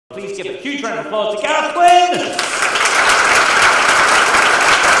please give a huge round of applause to Gareth Quinn!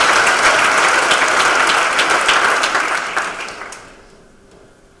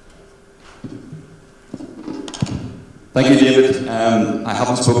 Thank you, David. I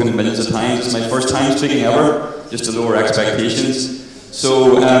haven't spoken millions of times. It's my first time speaking ever, just to lower expectations.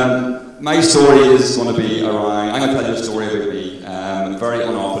 So, my story is going to be around, I'm going to tell you a story about me, a very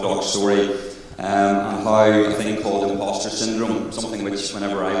unorthodox story, and how a thing called imposter syndrome, something which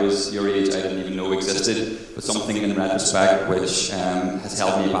whenever I was your age I didn't even know existed, but something in retrospect which has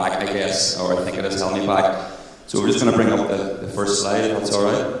held me back, I guess, or I think it has held me back. So we're just going to bring up the first slide, if that's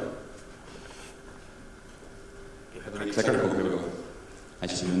alright. Clicker. Oh, here we go. I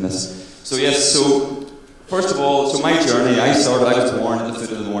should be doing this. So yes, so first of all, so my journey, I was born at the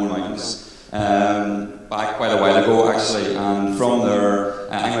foot of the Mourne Mountains, back quite a while ago actually, and from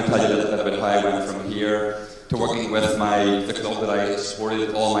there, I'm going to tell you a little bit about how I went from here to working with the club that I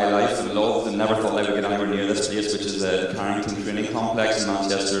supported all my life and loved and never thought I would get anywhere near this place, which is the Carrington Training Complex in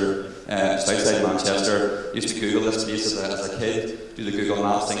Manchester, just outside Manchester. Used to Google this place as a kid, do the Google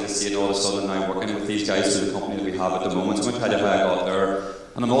Maps thing to see it, all of a sudden now working with these guys through the company that we have at the moment. So I'm going to tell you how I got there.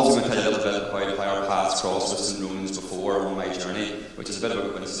 And I'm also going to tell you a little bit about how our paths crossed with St Ronans before on my journey, which is a bit of a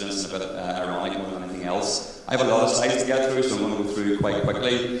coincidence and a bit ironic more than anything else. I have a lot of slides to get through, so I'm going to go through quite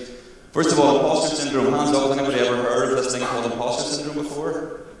quickly. First of all, imposter syndrome. Hands up, has anybody ever heard of this thing called imposter syndrome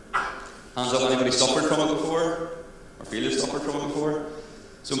before? Hands up, anybody suffered from it before? Or feel you've suffered from it before?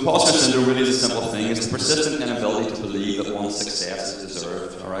 So imposter syndrome really is a simple thing. It's the persistent inability to believe that one's success is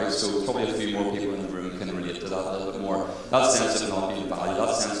deserved. Alright, so probably a few more people in the room can relate to that a little bit more. That sense of not being valued,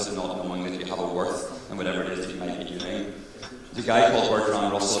 that sense of not knowing that you have a worth and whatever it is that you might be doing. There's a guy called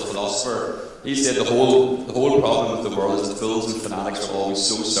Bertrand Russell, a philosopher. He said the whole problem with the world is that fools and fanatics are always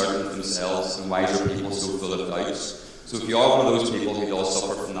so certain of themselves and wiser people so full of doubts. So if you are one of those people who does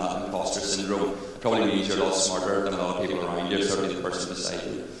suffer from that imposter syndrome, it probably means you're a lot smarter than a lot of people around you, certainly the person beside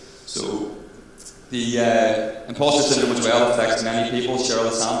you. So the imposter syndrome as well affects many people.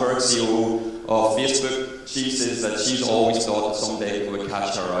 Sheryl Sandberg, CEO of Facebook, she says that she's always thought that someday people would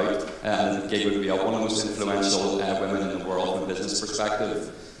catch her out and the gig would be up. One of the most influential women in the world from a business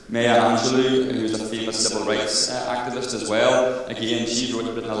perspective. Maya Angelou, who's a famous civil rights activist as well, again, she's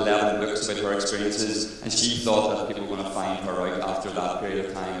written 11 books about her experiences, and she thought that people were going to find her out after that period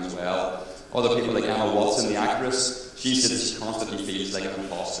of time as well. Other people like Emma Watson, the actress, she said that she constantly feels like an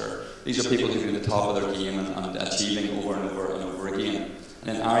imposter. These are people who are at the top of their game and achieving over and over and over again. And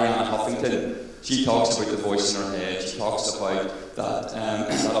then Arianna Huffington, she talks about the voice in her head. She talks about that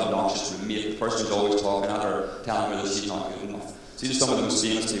obnoxious roommate, the person who's always talking at her, telling her that she's not good enough. These are some of the most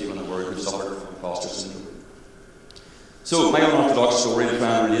famous people in the world who suffered from imposter syndrome. So my unorthodox story, to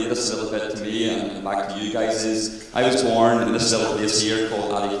try and relate this a little bit to me and back to you guys, is I was born in this little place here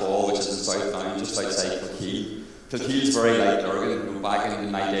called Addycall, which is in South Down, just outside Kilkeel. Kilkeel is very like Lurgan. You know, back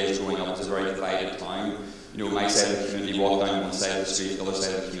in my days growing up, it was a very divided town. You know, my side of the community walked down one side of the street, the other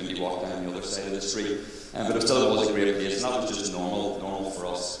side of the community walked down the other side of the street. But it still was a great place, and that was just normal for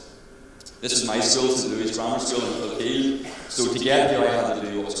us. This is my school, St Louis Grammar School in Kilkeel. So to get here, I had to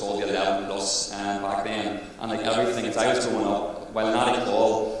do what was called the 11 plus back then. And like everything, as I was growing up, while in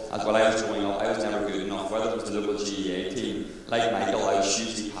Addycall, as while I was growing up, I was never good enough. Whether it was the local GEA team, like Michael, I was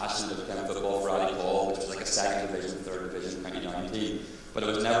hugely passionate about playing football for Addycall, which was like a second division, third division, county down team. But it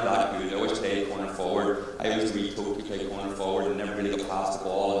was never that good. I always played corner forward. I always really told to play corner forward and never really got past the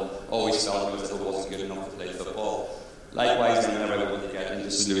ball, and always felt as if I wasn't good enough to play football. Likewise, whenever I wanted to get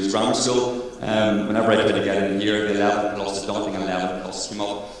into St Louis Grammar School, whenever I tried to get in here, the 11 plus, the daunting 11 plus came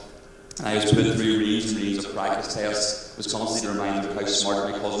up. And I was put through reams and reams of practice tests, was constantly reminded of how smart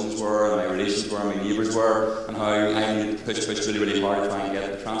my cousins were, and my relations were, and my neighbours were, and how I needed to push really hard to try and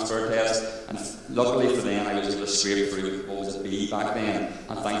get the transfer test. And luckily for them, I was able to scrape through what was a B back then,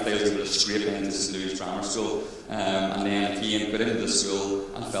 and thankfully I was able to scrape into St Louis Grammar School. And then again, got into the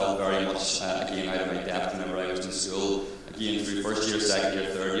school and felt very much again out of my depth whenever I was in school. Again, through first year, second year,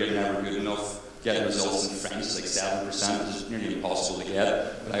 third year, never good enough. Getting results in French like 7%, which is nearly impossible to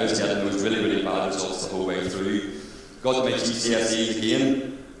get. But I was getting those really bad results the whole way through. Got to my GCSEs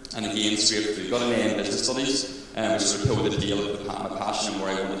again, and again scraped through. Got an A in business studies, which sort of told the tale of my passion and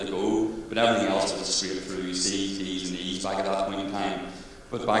where I wanted to go. But everything else was scraped through C's, D's, and E's back at that point in time.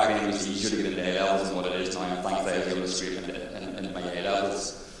 But back then it was easier to get into A levels than what it is now, and thankfully I was able to scrape into my A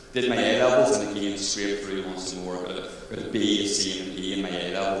levels. Did my A levels, and again scraped through once more. Got a B, a C, and an E in my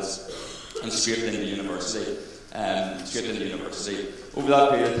A levels. And scraped into university. straight into university. Over that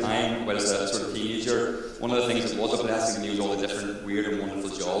period of time, when I was a sort of teenager, one of the things that was a blessing to me was all the different weird and wonderful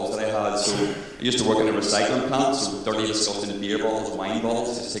jobs that I had. So I used to work in a recycling plant, so dirty, disgusting beer bottles, wine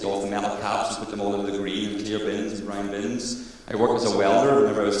bottles, just take off the metal caps and put them all into the green and clear bins and brown bins. I worked as a welder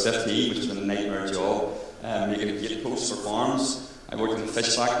whenever I was 15, which was a nightmare job, making gate posts for farms. I worked in a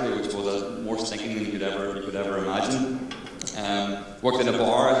fish factory, which was more stinking than you could ever imagine. Worked in a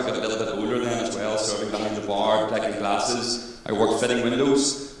bar. I got a little bit older then as well, serving behind the bar, protecting glasses. I worked fitting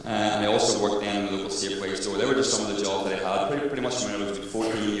windows, and I also worked then in a local Safeway store. They were just some of the jobs that I had, pretty much when I was about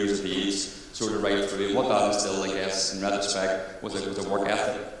 14 years of age, sort of right through. What that instilled, I guess, in retrospect, was a work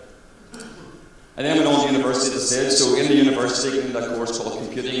ethic. I then went on to university, as I said. So in the university, I did a course called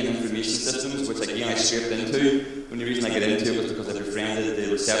Computing and Information Systems, which again I scraped into. The only reason I got into it was because I befriended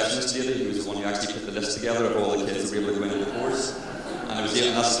the receptionist lady, who was the one who actually put the list together of all the kids that were able to go into the course. And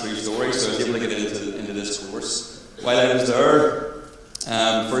that's a true story, so I was able to get into this course. While I was there,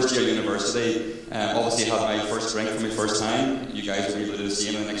 first year university, obviously had my first drink for my first time. You guys will be able to do the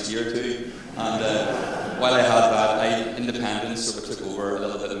same in the next year or two. And while I had that, independence sort of took over a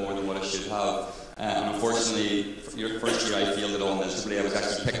little bit more than what I should have. And unfortunately, your first year I failed it all miserably. I was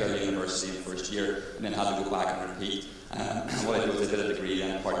actually picked out of university in the first year and then had to go back and repeat. What I did was I did a degree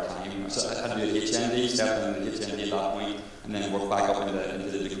then part-time. So I had to do a HND, stepped into the HND at that point, and then work back up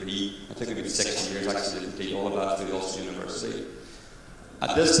into the degree. It took me about 6 years actually to complete all of that through the Ulster University.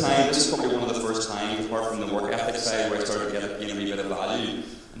 At this time, this is probably one of the first times, apart from the work ethic side, where I started getting a wee bit of value.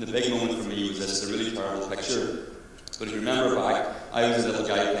 And the big moment for me was this, a really terrible picture. But if you remember back, I was a little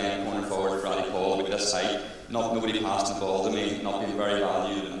guy playing corner forward for Addy Paul with this height. Nobody passed the ball to me, not being very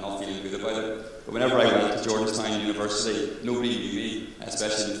valued and not feeling good about it. But whenever I went to Jordanstown University, nobody knew me,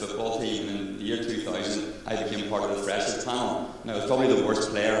 especially in the football team. And in the year 2000, I became part of the freshers panel. Now, I was probably the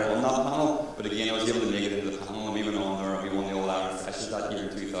worst player on that panel, but again, I was able to make it into the panel, and we went on there and we won the All-Ireland Freshers that year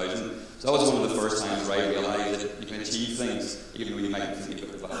in 2000. So that was one of the first times where I realised that you can achieve things, even though you might think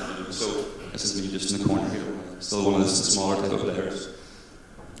about the value. So this is me just in the corner here, still one of the smaller type of players.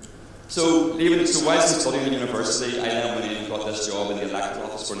 So whilst studying in university, I then went in and got this job in the electoral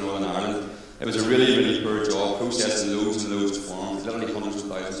office for Northern Ireland. It was a really, really poor job, processing loads and loads of forms, literally hundreds of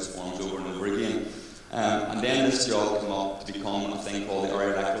thousands of forms over and over again. And then this job came up to become a thing called the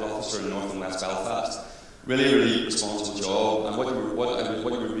area electoral officer in North and West Belfast. Really, really responsible job. And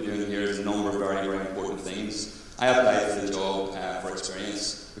what you would be doing here is a number of very, very important things. I applied for the job for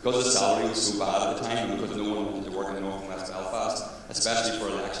experience. Because the salary was so bad at the time, and because no one wanted to work in North and West Belfast, especially for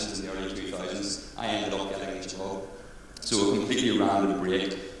elections in the early 2000s, I ended up getting the job. So a completely random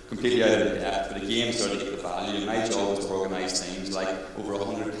break, completely out of depth, but again started to get the value. And my job was to organise things like over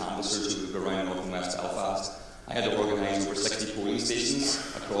 100 canvassers who would go around North and West Belfast. I had to organise over 60 polling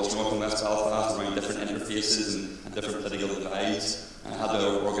stations across North and West Belfast around different interfaces and different political divides. And I had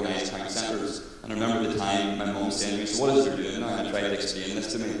to organise town centres. And I remember the time my mum saying to me, "So what is it you're doing now?" And I tried to explain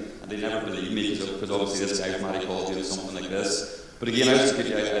this to me. And they never believed me because obviously this guy from Addy Paul doing something like this. But again, I was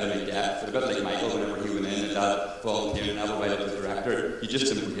completely out of my depth. But a bit like Michael, whenever he went in at that volunteering level right up to the director, he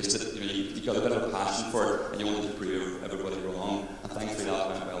just embraced it. You got a bit of a passion for it and you wanted to prove everybody wrong. And thankfully that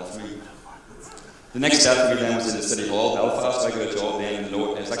went well for me. The next step for me then was in the City Hall, Belfast. I got a job then in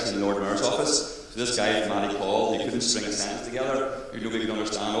it's actually the Lord Mayor's office. So this guy from Addy Paul, he couldn't string a sentence together. Nobody could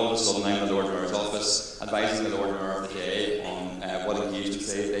understand. All of a sudden I'm in the Lord Mayor's office, advising the Lord Mayor of the day on what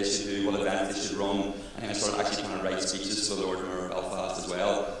engagements they should do, what events they should run. And then I started actually trying to write speeches for the Lord Mayor of Belfast as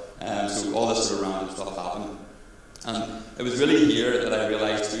well. So all this sort of random stuff happened. And it was really here that I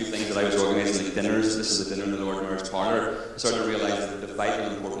realised two things that I was organising, like dinners. This is a dinner in the Lord Mayor's parlour. I started to realise the vital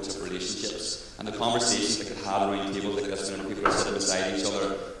importance of relationships and the conversations that could have around tables like this when people are sitting beside each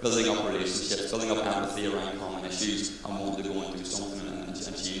other, building up relationships, building up empathy around common issues and wanting to go and do something and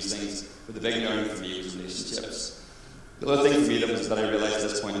change things. But the big learning for me was relationships. The other thing for me that I realised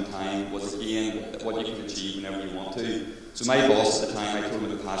at this point in time was, again, what you can achieve whenever you want to. So my boss at the time, I told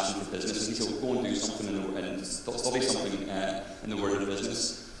him the passion for business, and he said, "Well, go and do something and study something in the world of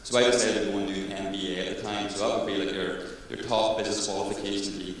business." So I decided to go and do an MBA at the time. So that would be like your top business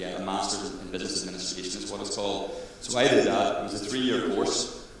qualification that you get, a Master's in Business Administration is what it's called. So I did that. It was a 3-year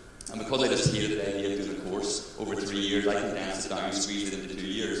course. And because I just hated the idea of doing the course over 3 years, I condensed it down and squeezed it into 2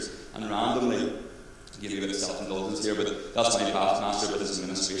 years. And randomly, give you a bit of self-indulgence here, but that's my past Master of Business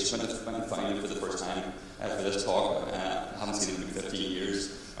Administration. When I found it for the first time for this talk, I haven't seen it in 15 years,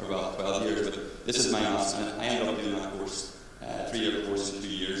 or well, 12 years, but this is my Master, and I ended up doing that course, 3-year course in 2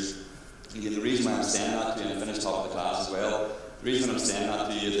 years. And again, the reason why I'm saying that to you, and I finished top of the class as well, the reason I'm saying that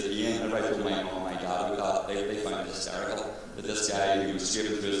to you is that again, whenever I told my mum and my dad about that, they found it hysterical. that this guy who was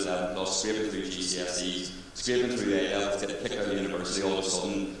scraping through his 11 plus, scraping through GCSEs, scraping through A-levels, getting kicked out of university, all of a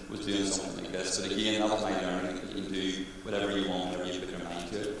sudden was doing something like this. But again, that was my learning, that you can do whatever you want, whenever you put your mind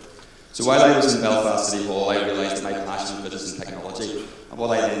to it. So while I was in Belfast City Hall, I realised my passion for business and technology. And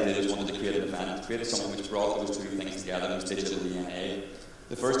what I then did was wanted to create an event, create something which brought those two things together, and it was digital DNA.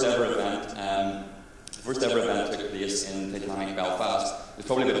 The first ever event took place in Titanic, Belfast. There's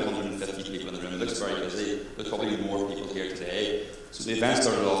probably about 150 people in the room. It looks very busy. There's probably more people here today. So the event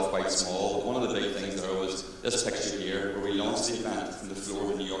started off quite small, but one of the big things there was this picture here, where we launched the event from the floor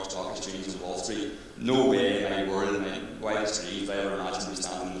of the New York Stock Exchange on Wall Street. No way in my world, in my wildest dreams, I ever imagined me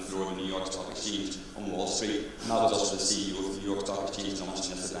standing on the floor of the New York Stock Exchange on Wall Street. And that was also the CEO of the New York Stock Exchange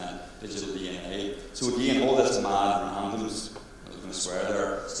launching this event, Digital DNA. So again, all this mad randoms, I was going to swear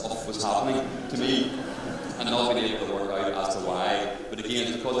there, stuff was happening to me, and not being able to work out as to why. But again,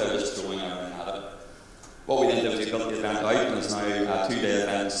 it's because I was just throwing everything at it. What we then did was we built the event out, and it's now a 2-day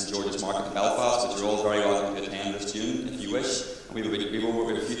event in St George's Market in Belfast, which you're all very welcome to attend this June if you wish. And we've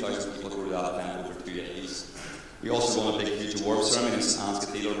over a few thousand people go to that event over 2 days. We also run a big, huge award ceremony in St Anne's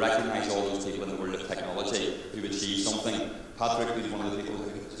Cathedral, recognise all those people in the world of technology who've achieved something. Patrick, who's one of the people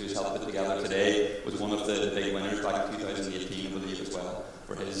who's helped put together today, was one of the big winners back in 2018, I believe, as well,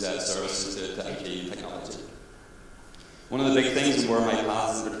 for his services to IT and technology. One of the big things and where my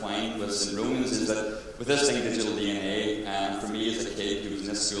path is intertwined with St Ronans is that with this thing, Digital DNA, and for me as a kid who was in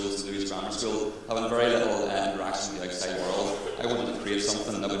this school, St Louis Grammar School, having very little interaction with the outside world, I wanted to create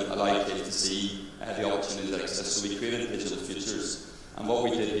something that would allow kids to see the opportunities that exist. So we created Digital Futures. And what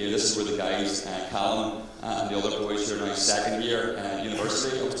we did here, this is where the guys, Callum and the other boys who are now second year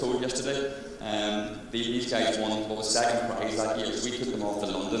university, I was told yesterday, these guys won what was second prize that year. So we took them off to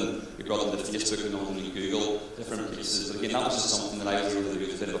London, we brought them to Facebook and London and Google, different places. But again, that was just something that I was able to do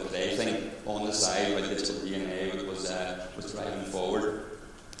as a bit of a play thing on the side while Digital DNA was driving forward.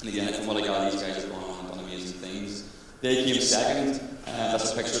 And again, from what I got, these guys have gone on and done amazing things. They came second.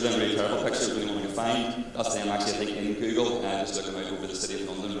 That's a picture of them, a really terrible picture, really only to find. That's them actually, I think, in Google, just looking out over the city of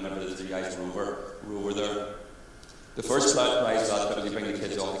London whenever the 3 guys were over there. The first prize for that was we bring the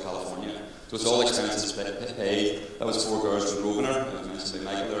kids off to California. So it's all expenses paid. That was 4 girls from Grosvenor, that was mentioned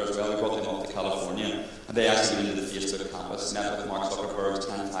by Michael there as well. We brought them off to California. And they actually went into the Facebook campus, met with Mark Zuckerberg's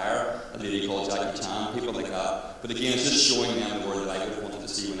Tire, a lady called Jackie Chan, people like that. But again, it's just showing them the world that I would have wanted to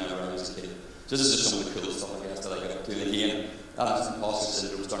see whenever I was a kid. So this is just some of the cool stuff, I guess, that I got up to. And again, that imposter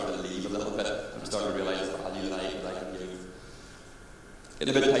syndrome started to leave a little bit. I'm starting to realise the value that I can give. In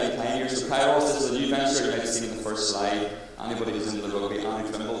a bit of tight time here, so Kairos, this is a new venture. You might have seen in the first slide. Anybody who's into the rugby,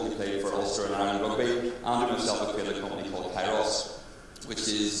 Trimble, who played for Ulster and Ireland Rugby, Andrew himself has created a company called Kairos, which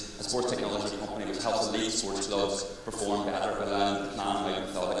is a sports technology company which helps elite sports clubs perform better by planning out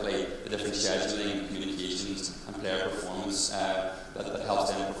methodically the different scheduling and communications and player performance that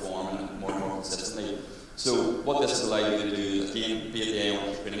helps them perform more and more consistently. So what this has allowed me to do is, again, be at the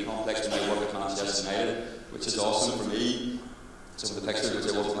A1 training complex when I work at Manchester United, which is awesome for me. Some of the pictures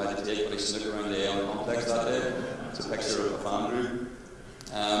which I wasn't allowed to take, but I snook around the A1 complex that day. It's a picture of Andrew.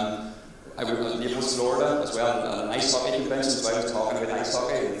 I was in Naples, Florida as well, at an ice hockey convention, so I was talking about ice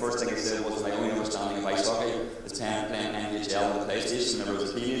hockey. The first thing I said was my only understanding of ice hockey is playing NHL on the PlayStation whenever I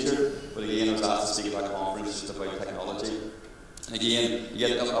was a teenager. But again, I was asked to speak at a conference just about technology. And again,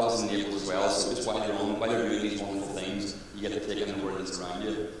 I was in Naples as well, so just while you're doing these wonderful things, you get to take in the world that's around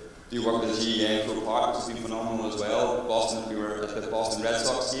you. Do work with the GEA Pro Park, which has been phenomenal as well. We were at the Boston Red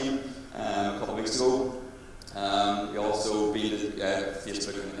Sox game a couple of weeks ago. We also been to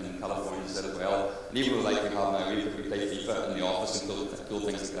Facebook in California as well. And even like we have now, we play FIFA in the office and cool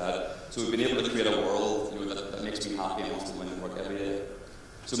things like that. So we've been able to create a world that makes me happy and wants to win and work every day.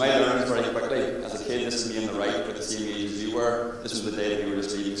 So my learnings very quickly. As a kid, this is me on the right, but the same age as you were. This was the day that we were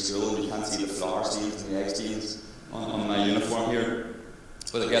just leaving school, and you can't see the flower stains and the egg stains on my uniform here.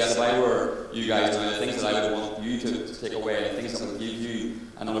 But I guess if I were you guys now, the things that I would want you to take away, the things that would give you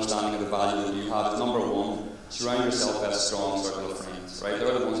an understanding of the value that you have is number one, surround yourself with a strong circle of friends, right?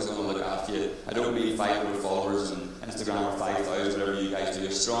 They're the ones that are going to look after you. I don't mean 500 followers and Instagram or 5,000, whatever you guys do.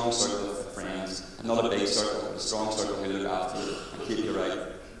 A strong circle of friends, and not a big circle, but a strong circle who look after you and keep you right.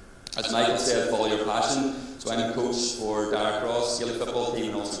 As Michael said, follow your passion. So I'm a coach for Dara Cross, Gaelic football team,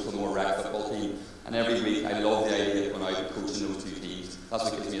 and also Clonmore Rec football team. And every week I love the idea of going out and coaching those two teams. That's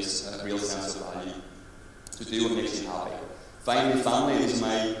what gives me a real sense of value. So do what makes you happy. Finally, family. These are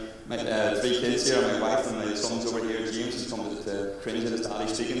my 3 kids here, my wife and my son's over here, James, who's come to cringe at his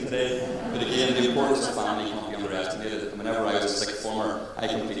daddy speaking today. But again, the importance of family can't be underestimated. And whenever I was a sixth former, I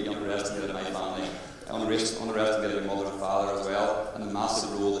completely underestimated my family. underestimated my mother and father as well, and the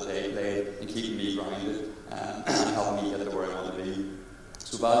massive role that they played in keeping me grounded and helping me get to where I want to be.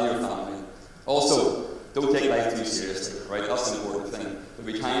 So value your family. Also, don't take life too seriously, right? That's the important thing.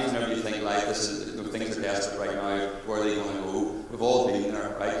 There'll be times whenever you think life, things are desperate right now, where are they going to go? We've all been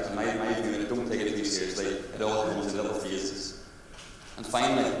there, right? And my view is don't take it too seriously. It all comes in little phases. And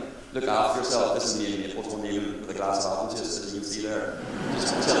finally, look after yourself. This is me in Naples one evening with a glass of apple juice, as you can see there.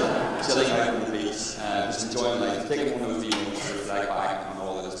 Just chilling out on the beach, just enjoying life, taking one of those moments to reflect back on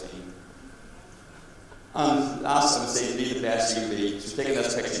all that it's been. And last, I would say, be the best you can be. So taking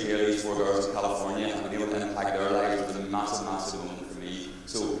this picture here, these 4 girls in California, and being able to impact their lives was a massive, massive moment for me.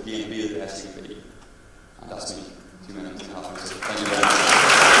 So again, be the best you can be. And that's me. 2 minutes and a half. So thank you very much.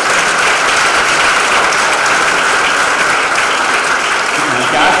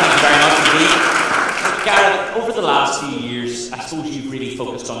 Gareth, thank you very much indeed. Gareth, over the last few years, I suppose you've really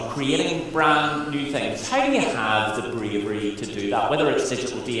focused on creating brand new things. How do you have the bravery to do that, whether it's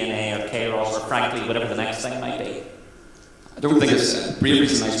digital DNA or Kairos or frankly whatever the next thing might be? I don't think it's bravery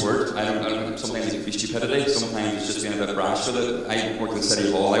is a nice word. I don't sometimes it can be stupidity. Sometimes it's just being a bit brash with it. I worked in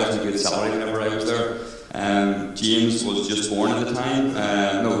City Hall. I was on a good salary whenever I was there. James was just born at the time.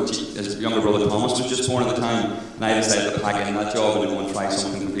 His younger brother Thomas was just born at the time, and I decided to pack in that job and go and try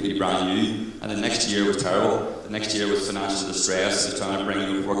something completely brand new. And the next year was terrible. The next year was financial distress. I was trying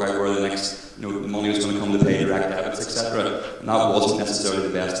to work out where the next, the money was going to come to pay direct debits, etc. And that wasn't necessarily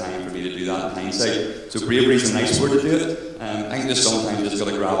the best time for me to do that in hindsight. So bravery is a nice word to do it. I think just sometimes you just got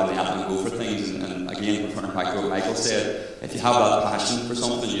to grab a net and go for things. And again, referring back to what Michael said, if you have that passion for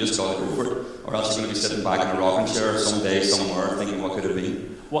something, you just got to go for it, or else you're going to be sitting back in a rocking chair someday somewhere thinking what could have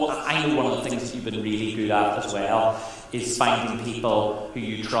been. Well, I know one of the things that you've been really good at as well is finding people who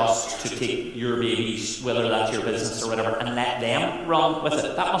you trust to take your babies, whether that's your business or whatever, and let them run with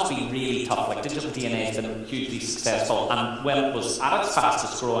it. That must be really tough. Like, digital DNA has been hugely successful, and when it was at its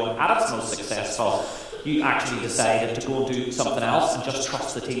fastest growing, at its most successful, you actually decided to go and do something else and just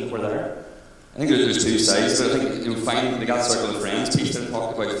trust the team that were there. I think there's 2 sides, but I think finding that circle of friends piece that I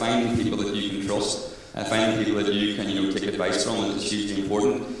talked about, finding people that you can trust, finding people that you can take advice from is hugely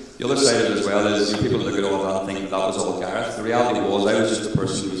important. The other side of it as well is people look at all that and think that was all Gareth. The reality was I was just a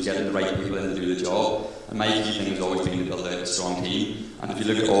person who was getting the right people in to do the job, and my key thing has always been to build out a strong team. And if you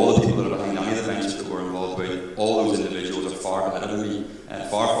look at all the people that are behind any of the ventures that we're involved with, all those individuals are far better than me,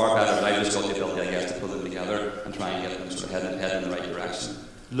 far better. But I just got the ability, I guess, to pull them together and try and get them sort of head in the right direction.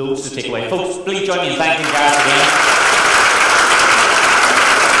 Loads to take away. Folks, please join me in thanking Gareth again.